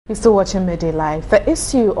You're still watching Midday Live. The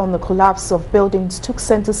issue on the collapse of buildings took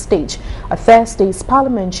center stage at Thursday's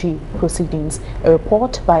parliamentary proceedings. A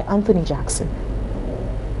report by Anthony Jackson.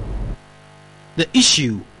 The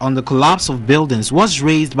issue on the collapse of buildings was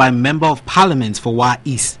raised by Member of Parliament for Wa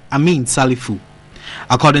East, Amin Salifu.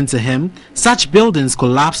 According to him, such buildings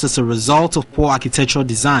collapsed as a result of poor architectural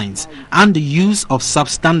designs and the use of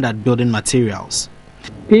substandard building materials.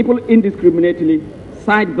 People indiscriminately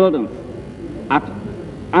site buildings at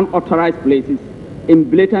unauthorized places in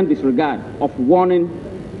blatant disregard of warning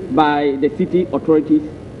by the city authorities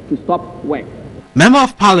to stop work. Member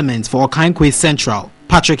of Parliament for Okankwe Central,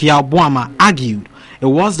 Patrick Yalboama, argued it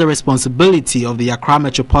was the responsibility of the Accra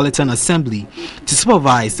Metropolitan Assembly to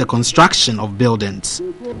supervise the construction of buildings.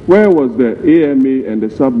 Where was the AMA and the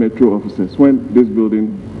sub-metro officers when this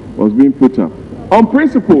building was being put up? On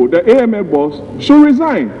principle, the AMA boss should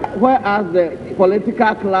resign. Whereas the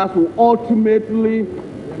political class will ultimately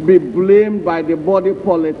be blamed by the body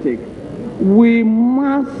politic, we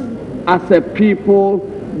must, as a people,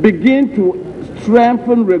 begin to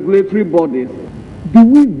strengthen regulatory bodies. Do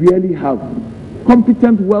we really have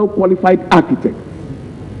competent, well-qualified architects,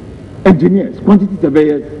 engineers, quantity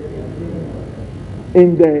surveyors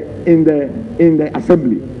in the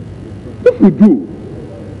assembly? If we do,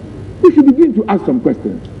 we should begin to ask some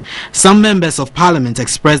questions. Some members of Parliament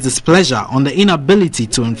expressed displeasure on the inability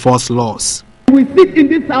to enforce laws. We sit in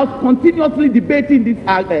this house continuously debating these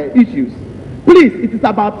issues. Please, it is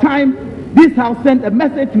about time this house sent a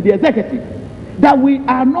message to the executive that we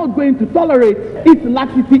are not going to tolerate its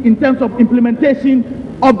laxity in terms of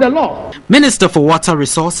implementation of the law. Minister for Water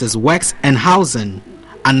Resources, Works and Housing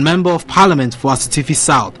and Member of Parliament for Asutifi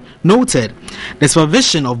South noted the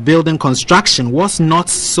supervision of building construction was not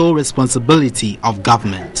sole responsibility of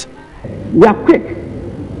government. We are quick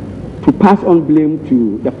to pass on blame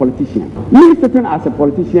to the politician. Me sitting as a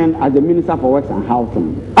politician, as the Minister for Works and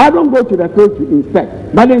Housing, I don't go to the field to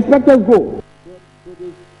inspect, but the inspectors go.